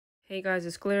Hey guys,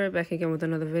 it's Clara back again with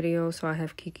another video. So I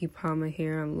have Keke Palmer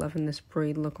here. I'm loving this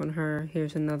braid look on her.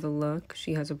 Here's another look.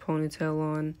 She has a ponytail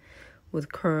on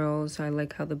with curls. I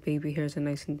like how the baby hairs are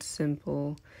nice and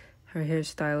simple. Her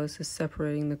hairstylist is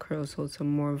separating the curls so it's a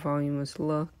more voluminous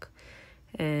look.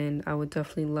 And I would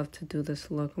definitely love to do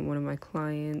this look on one of my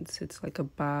clients. It's like a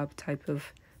bob type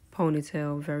of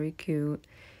ponytail, very cute.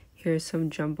 Here's some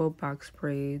jumbo box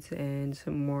braids and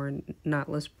some more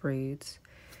knotless braids.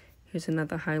 Here's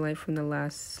another highlight from the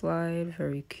last slide,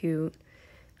 very cute.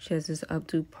 She has this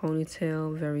updo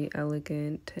ponytail, very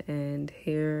elegant, and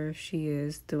here she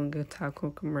is doing a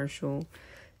taco commercial.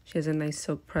 She has a nice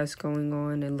silk press going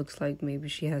on. It looks like maybe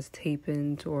she has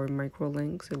tape-ins or micro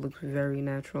links. It looks very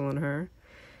natural on her.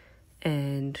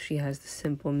 And she has the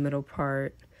simple middle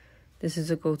part. This is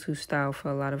a go-to style for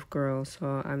a lot of girls,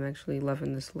 so I'm actually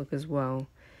loving this look as well.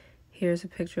 Here's a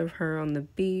picture of her on the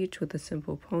beach with a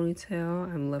simple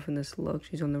ponytail. I'm loving this look.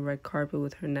 She's on the red carpet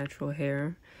with her natural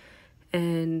hair.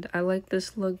 And I like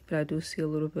this look, but I do see a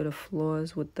little bit of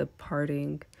flaws with the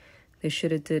parting. They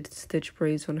should have did stitch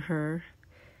braids on her.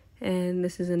 And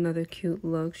this is another cute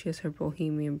look. She has her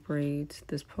bohemian braids.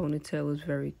 This ponytail is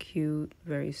very cute,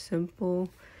 very simple.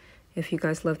 If you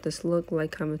guys love this look,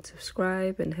 like, comment,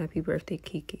 subscribe, and happy birthday,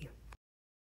 Keke.